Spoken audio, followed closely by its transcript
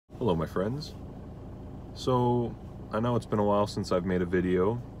Hello my friends. So I know it's been a while since I've made a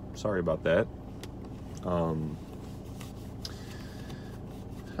video. Sorry about that.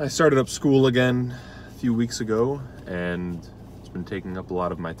 I started up school again a few weeks ago and it's been taking up a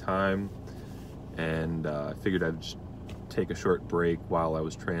lot of my time, and I figured I'd just take a short break while I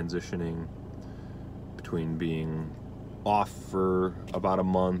was transitioning between being off for about a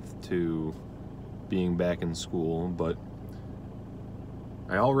month to being back in school. But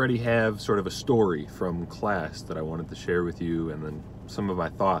I already have sort of a story from class that I wanted to share with you, and then some of my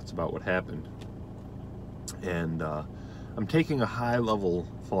thoughts about what happened. And I'm taking a high-level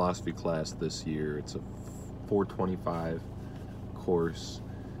philosophy class this year. It's a 425 course,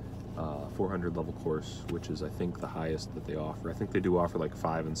 400 level course, which is I think the highest that they offer. I think they do offer like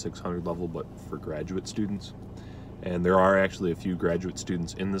 500 and 600 level, but for graduate students. And there are actually a few graduate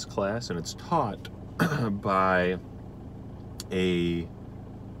students in this class, and it's taught by a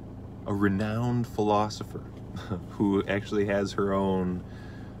renowned philosopher who actually has her own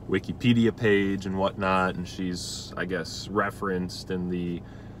Wikipedia page and whatnot, and she's, I guess, referenced in the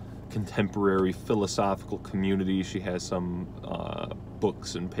contemporary philosophical community. She has some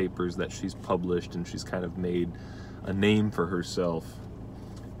books and papers that she's published, and she's kind of made a name for herself.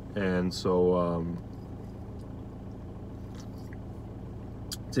 And so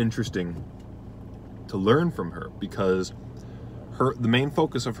it's interesting to learn from her, because the main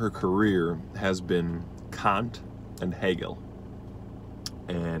focus of her career has been Kant and Hegel.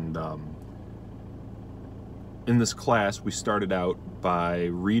 And in this class, we started out by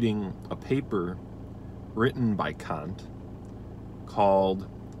reading a paper written by Kant called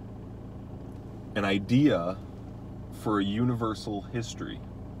An Idea for a Universal History.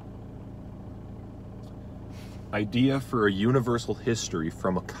 Idea for a Universal History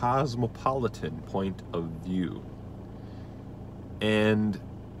from a Cosmopolitan Point of View. And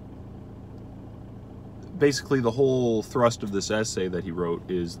basically the whole thrust of this essay that he wrote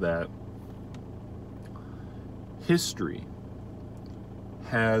is that history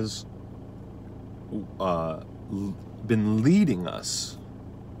has been leading us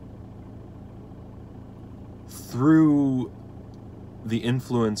through the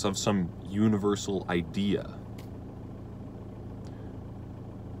influence of some universal idea,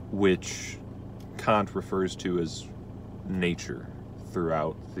 which Kant refers to as nature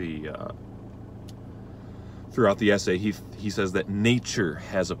throughout the essay. He says that nature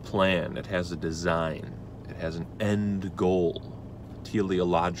has a plan, it has a design, it has an end goal, a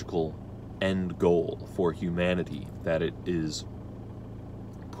teleological end goal for humanity that it is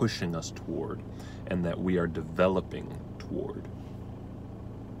pushing us toward and that we are developing toward.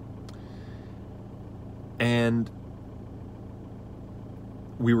 And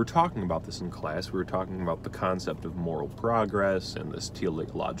we were talking about this in class. We were talking about the concept of moral progress and this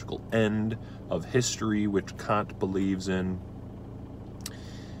teleological end of history, which Kant believes in.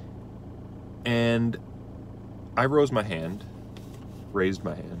 And I raised my hand,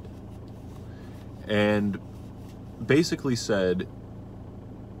 and basically said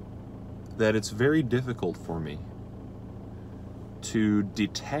that it's very difficult for me to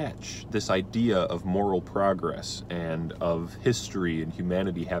detach this idea of moral progress and of history and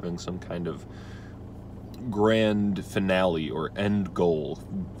humanity having some kind of grand finale or end goal,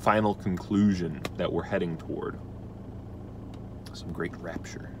 final conclusion that we're heading toward. Some great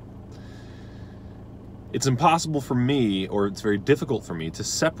rapture. It's impossible for me, or it's very difficult for me, to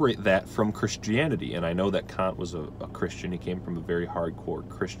separate that from Christianity. And I know that Kant was a Christian. He came from a very hardcore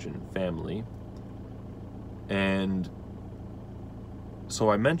Christian family. And so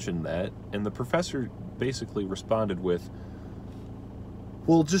I mentioned that, and the professor basically responded with,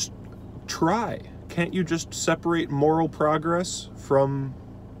 well, just try. Can't you just separate moral progress from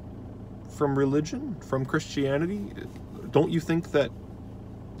religion, from Christianity? Don't you think that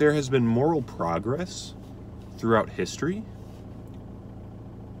there has been moral progress throughout history?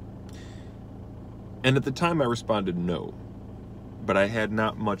 And at the time I responded no, but I had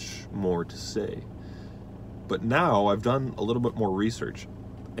not much more to say. But now I've done a little bit more research,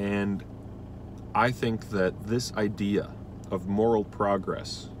 and I think that this idea of moral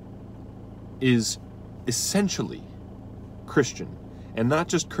progress is essentially Christian. And not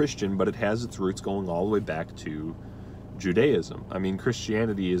just Christian, but it has its roots going all the way back to Judaism. I mean,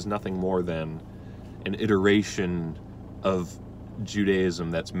 Christianity is nothing more than an iteration of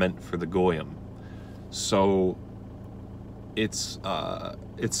Judaism that's meant for the Goyim. So it's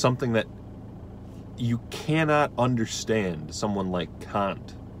something that you cannot understand someone like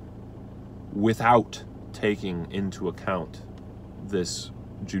Kant without taking into account this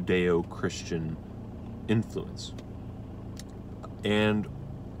Judeo-Christian influence. And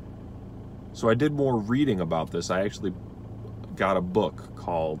So I did more reading about this. I actually got a book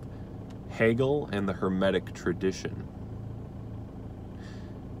called Hegel and the Hermetic Tradition.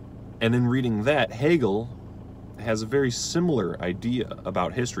 And in reading that, Hegel has a very similar idea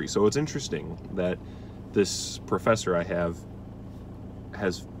about history. So it's interesting that this professor I have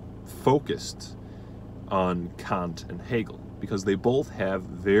has focused on Kant and Hegel, because they both have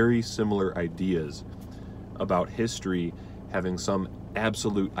very similar ideas about history having some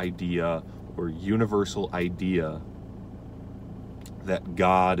absolute idea or universal idea that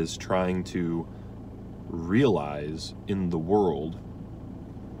God is trying to realize in the world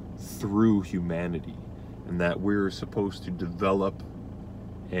through humanity, and that we're supposed to develop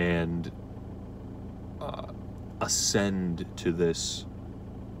and ascend to this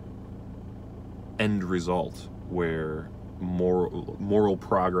end result where moral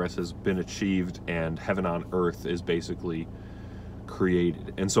progress has been achieved and heaven on earth is basically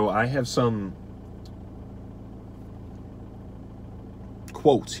created. And so I have some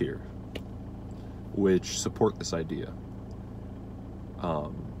quotes here which support this idea.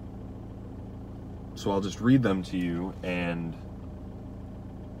 So I'll just read them to you. And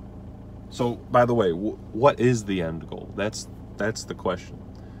so, by the way, what is the end goal? That's the question.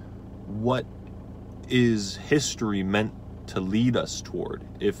 What is history meant to lead us toward?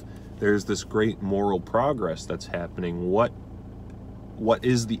 If there's this great moral progress that's happening, what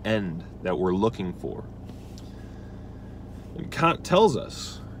is the end that we're looking for? And Kant tells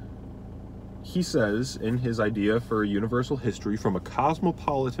us. He says in his idea for universal history from a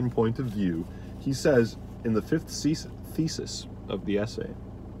cosmopolitan point of view, he says in the fifth thesis of the essay,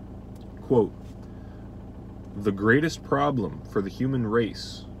 quote, "The greatest problem for the human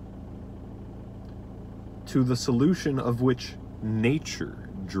race, to the solution of which nature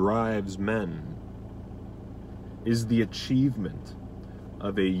drives men, is the achievement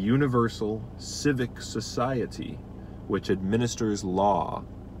of a universal civic society which administers law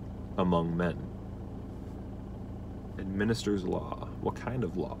among men." Administers law. What kind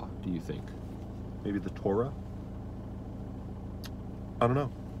of law do you think? Maybe the Torah? I don't know.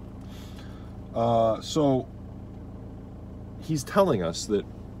 So he's telling us that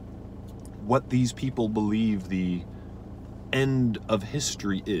what these people believe the end of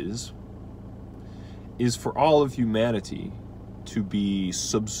history is for all of humanity to be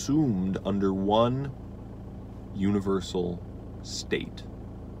subsumed under one universal state.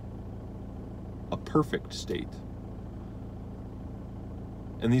 A perfect state.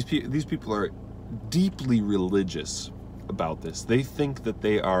 And these people are deeply religious about this. They think that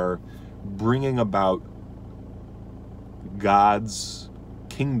they are bringing about God's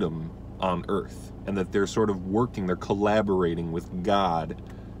kingdom on earth, and that they're sort of they're collaborating with God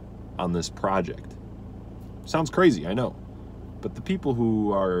on this project. Sounds crazy, I know. But the people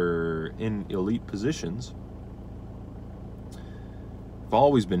who are in elite positions have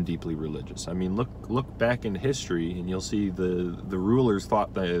always been deeply religious. I mean, look back in history and you'll see the rulers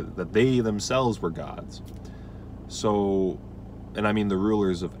thought that they themselves were gods. So, and I mean the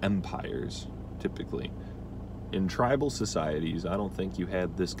rulers of empires, typically. In tribal societies, I don't think you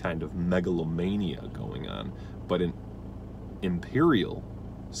had this kind of megalomania going on. But in imperial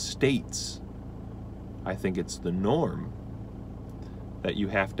states, I think it's the norm that you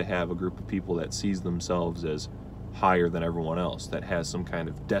have to have a group of people that sees themselves as higher than everyone else, that has some kind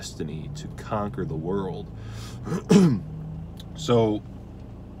of destiny to conquer the world. So,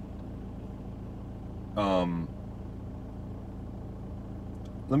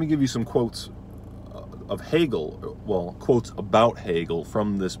 let me give you some quotes of Hegel, well, quotes about Hegel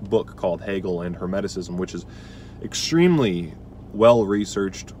from this book called Hegel and Hermeticism, which is extremely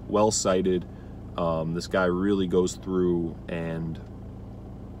well-researched, well-cited. This guy really goes through and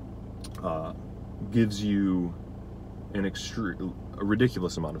gives you a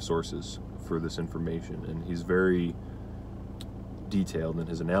ridiculous amount of sources for this information, and he's very detailed in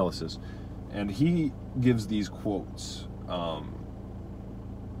his analysis. And he gives these quotes.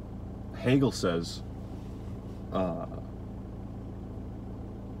 Hegel says,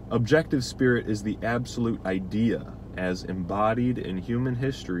 "Objective spirit is the absolute idea as embodied in human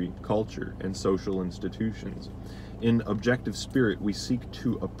history, culture, and social institutions. In objective spirit, we seek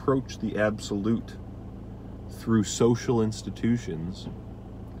to approach the absolute through social institutions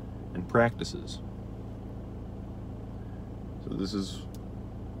and practices." So this is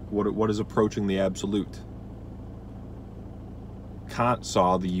what is approaching the absolute. Kant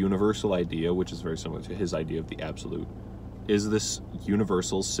saw the universal idea, which is very similar to his idea of the absolute, is this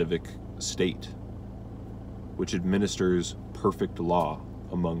universal civic state which administers perfect law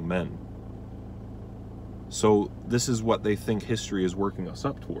among men. So this is what they think history is working us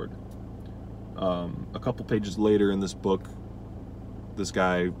up toward. A couple pages later in this book, this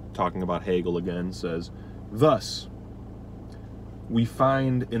guy talking about Hegel again says, "Thus, we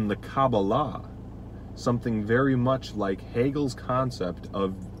find in the Kabbalah something very much like Hegel's concept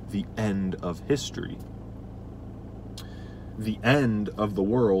of the end of history. The end of the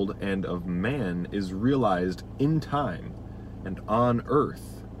world and of man is realized in time and on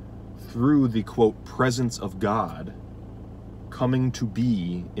earth through the, quote, presence of God coming to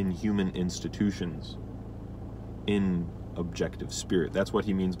be in human institutions, in objective spirit." That's what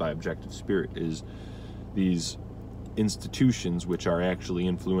he means by objective spirit, is these institutions which are actually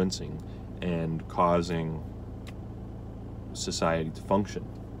influencing and causing society to function.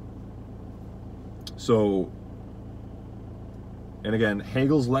 So, and again,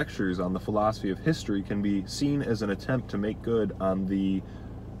 Hegel's lectures on the philosophy of history can be seen as an attempt to make good on the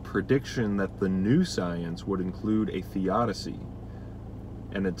prediction that the new science would include a theodicy,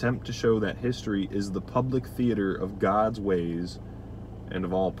 an attempt to show that history is the public theater of God's ways and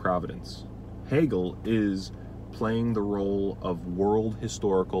of all providence. Hegel is playing the role of world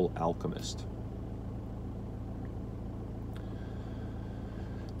historical alchemist.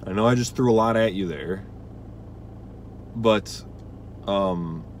 I know I just threw a lot at you there, but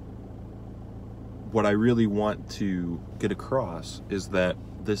what I really want to get across is that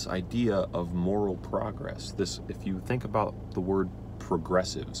this idea of moral progress, this, if you think about the word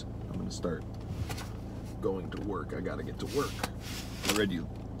progressives, I'm going to start going to work. I got to get to work. I read you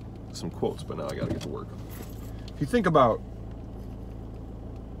some quotes, but now I got to get to work. If you think about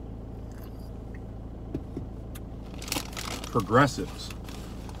progressives,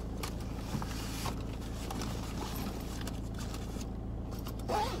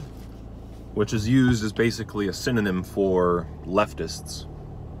 which is used as basically a synonym for leftists.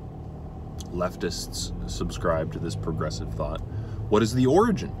 Leftists subscribe to this progressive thought. What is the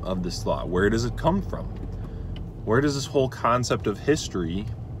origin of this thought? Where does it come from? Where does this whole concept of history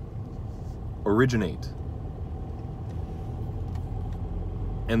originate?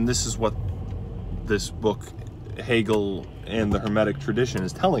 And this is what this book, Hegel and the Hermetic Tradition,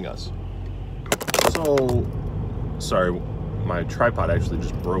 is telling us. So, sorry, my tripod actually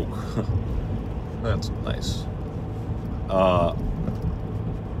just broke. That's nice.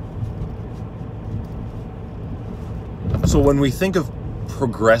 So when we think of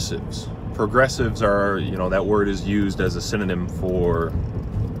progressives are, you know, that word is used as a synonym for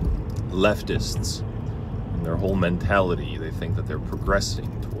leftists. And their whole mentality, they think that they're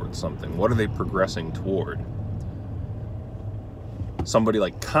progressing towards something. What are they progressing toward? Somebody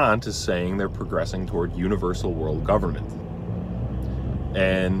like Kant is saying they're progressing toward universal world government.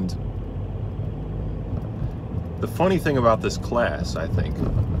 And the funny thing about this class, I think,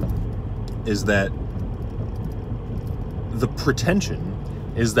 is that the pretension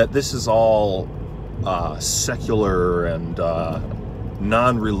is that this is all secular and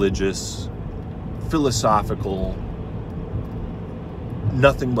non-religious, philosophical,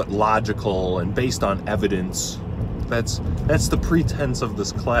 nothing but logical and based on evidence. That's the pretense of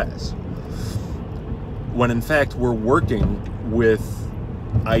this class. When in fact we're working with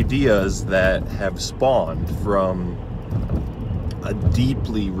ideas that have spawned from a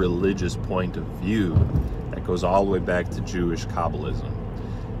deeply religious point of view that goes all the way back to Jewish Kabbalism.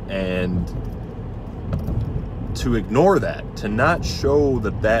 And to ignore that, to not show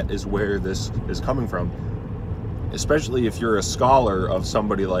that that is where this is coming from, especially if you're a scholar of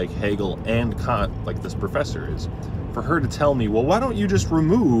somebody like Hegel and Kant, like this professor is, for her to tell me, well, why don't you just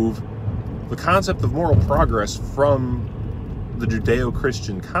remove the concept of moral progress from the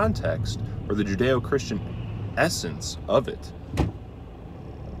Judeo-Christian context, or the Judeo-Christian essence of it?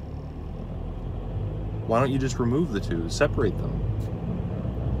 Why don't you just remove the two, separate them?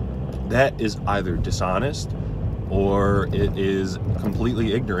 That is either dishonest or it is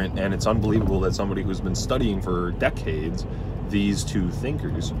completely ignorant, and it's unbelievable that somebody who's been studying for decades these two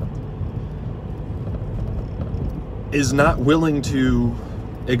thinkers is not willing to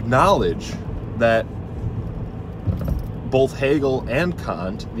acknowledge that both Hegel and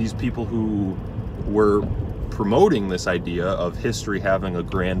Kant, these people who were promoting this idea of history having a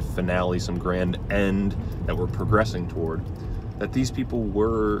grand finale, some grand end that we're progressing toward, that these people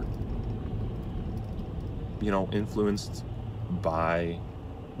were, you know, influenced by,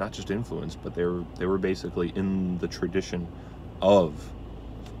 not just influenced, but they were basically in the tradition of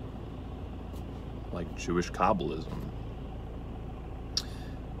like Jewish Kabbalism.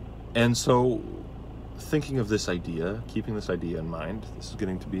 And so, thinking of this idea, keeping this idea in mind, this is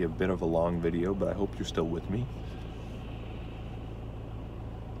getting to be a bit of a long video, but I hope you're still with me.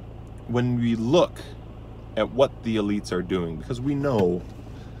 When we look at what the elites are doing, because we know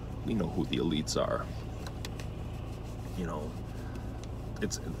we know who the elites are. You know,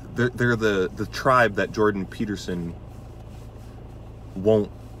 they're the tribe that Jordan Peterson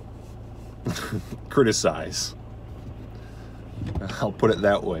won't criticize. I'll put it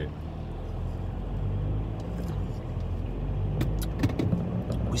that way.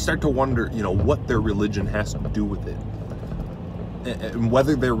 We start to wonder, you know, what their religion has to do with it, and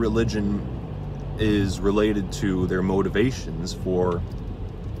whether their religion is related to their motivations for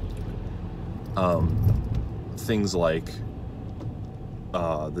things like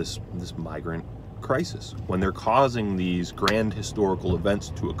this migrant crisis, when they're causing these grand historical events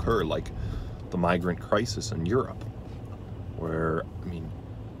to occur, like the migrant crisis in Europe, where, I mean,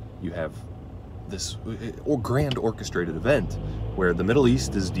 you have this grand orchestrated event where the Middle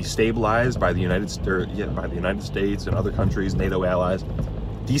East is destabilized by the United States and other countries, NATO allies,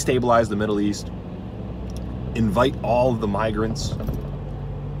 destabilize the Middle East, invite all of the migrants,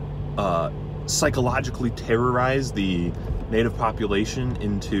 psychologically terrorize the native population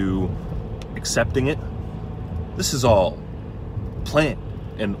into accepting it. This is all planned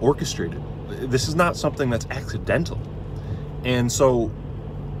and orchestrated. This is not something that's accidental. And so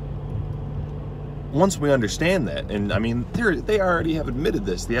once we understand that, and I mean, they already have admitted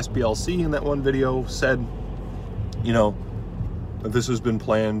this. The SPLC in that one video said, you know, this has been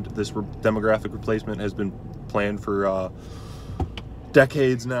planned, this demographic replacement has been planned for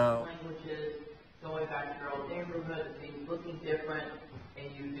decades now. Languages, going back to your old neighborhood, things looking different, and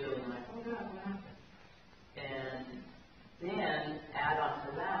you feeling like, oh God, what happened? And then add on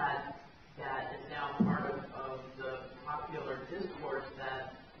to that, that is now part of the popular discourse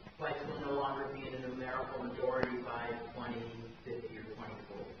that whites will no longer be in a numerical majority by 2050 or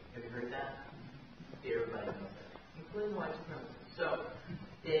 2040. Have you heard that? Everybody knows that, including white supremacists. So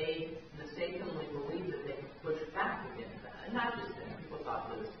they mistakenly believe that they can push back against that. And not just them. People thought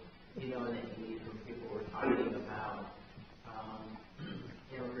this, you know, in the 80s when people were talking about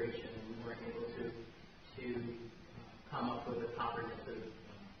immigration and we weren't able to come up with a comprehensive,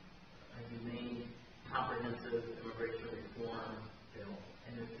 humane, comprehensive immigration reform bill.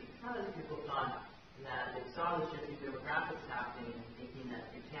 And it's because people thought that they saw the shifting demographics happening and thinking that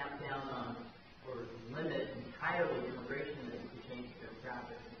to tamp down on or limit entirely immigration that you can change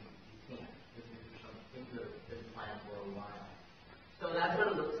demographics, and you can't. Things that have been planned for a while. So that's what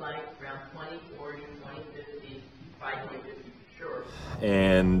it looks like around 2040, 2050, by 2050 for sure.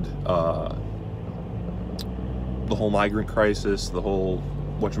 And the whole migrant crisis, the whole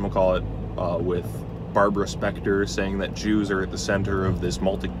whatchamacallit, with Barbara Specter saying that Jews are at the center of this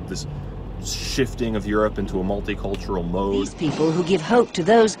shifting of Europe into a multicultural mode. These people who give hope to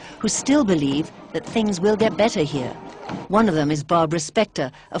those who still believe that things will get better here. One of them is Barbara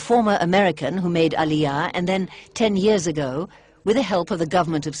Specter, a former American who made Aliyah and then 10 years ago, with the help of the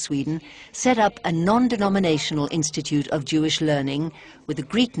government of Sweden, set up a non-denominational institute of Jewish learning with the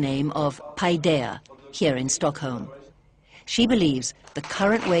Greek name of Paideia, here in Stockholm. She believes the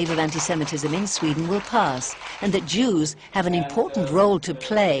current wave of anti-Semitism in Sweden will pass and that Jews have an important role to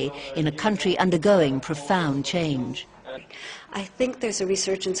play in a country undergoing profound change. I think there's a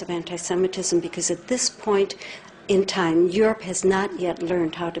resurgence of anti-Semitism because at this point in time, Europe has not yet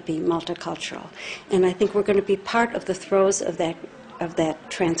learned how to be multicultural. And I think we're going to be part of the throes of that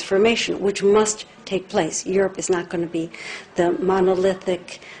transformation, which must take place. Europe is not going to be the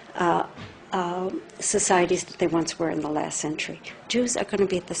monolithic societies that they once were in the last century. Jews are going to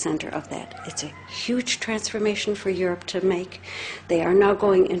be at the center of that. It's a huge transformation for Europe to make. They are now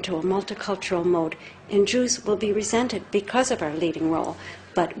going into a multicultural mode, and Jews will be resented because of our leading role.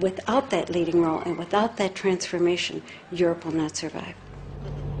 But without that leading role and without that transformation, Europe will not survive.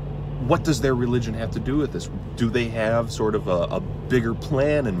 What does their religion have to do with this? Do they have sort of a bigger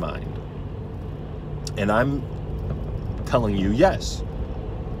plan in mind? And I'm telling you, yes.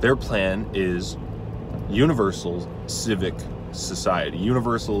 Their plan is universal civic society,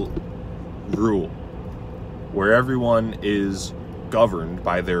 universal rule, where everyone is governed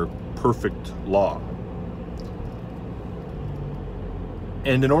by their perfect law.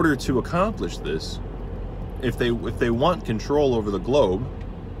 And in order to accomplish this, if they want control over the globe,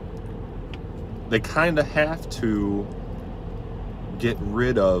 they kind of have to get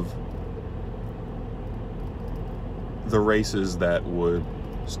rid of the races that would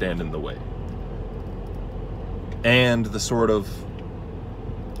stand in the way, and the sort of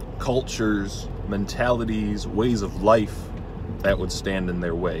cultures, mentalities, ways of life that would stand in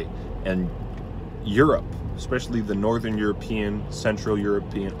their way. And Europe, especially the Northern European, Central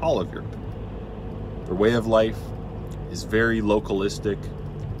European, all of Europe, their way of life is very localistic,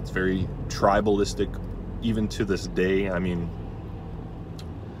 it's very tribalistic, even to this day. I mean,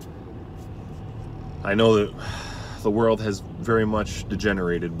 I know that the world has very much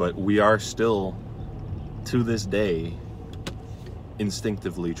degenerated, but we are still, to this day,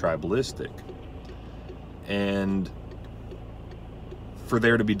 instinctively tribalistic. And for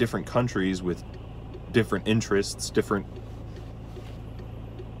there to be different countries with different interests, different,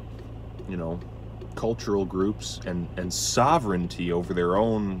 you know, cultural groups, and sovereignty over their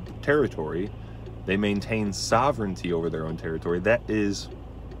own territory, they maintain sovereignty over their own territory. That is,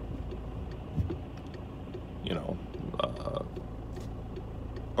 you know,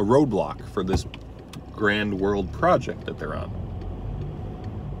 a roadblock for this grand world project that they're on.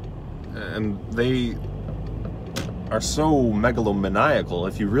 And they are so megalomaniacal.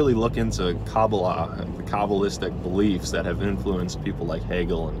 If you really look into Kabbalah and the Kabbalistic beliefs that have influenced people like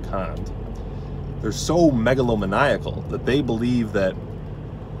Hegel and Kant, they're so megalomaniacal that they believe that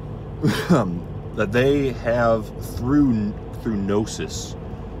that they have, through gnosis,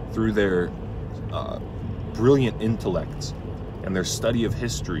 through their brilliant intellects and their study of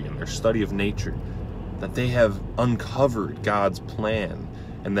history and their study of nature, that they have uncovered God's plan,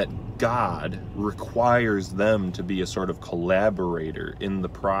 and that God requires them to be a sort of collaborator in the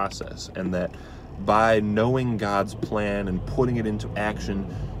process, and that by knowing God's plan and putting it into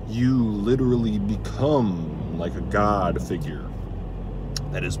action, you literally become like a God figure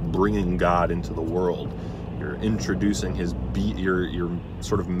that is bringing God into the world. You're introducing his you're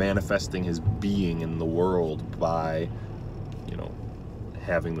sort of manifesting his being in the world by, you know,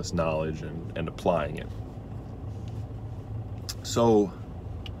 having this knowledge and applying it. So,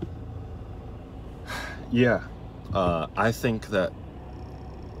 yeah, I think that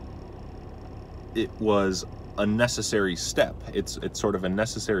it was a necessary step. It's sort of a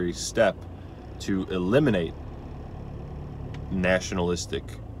necessary step to eliminate nationalistic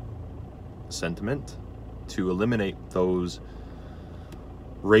sentiment, to eliminate those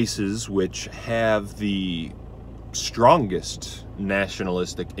races which have the strongest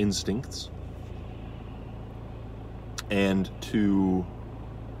nationalistic instincts, and to,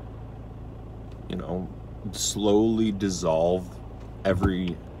 you know, slowly dissolve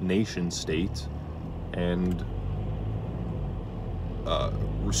every nation state and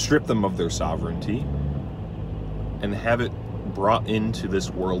strip them of their sovereignty and have it brought into this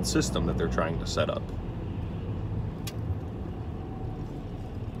world system that they're trying to set up.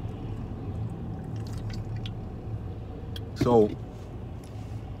 So,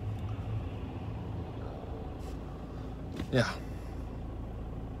 yeah,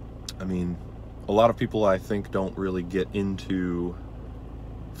 I mean, a lot of people, I think, don't really get into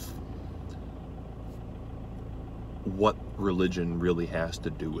what religion really has to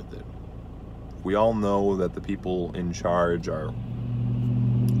do with it. We all know that the people in charge are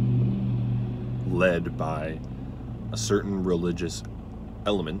led by a certain religious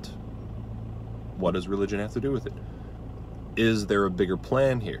element. What does religion have to do with it? Is there a bigger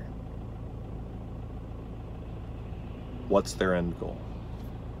plan here? What's their end goal?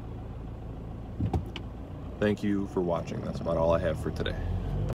 Thank you for watching. That's about all I have for today.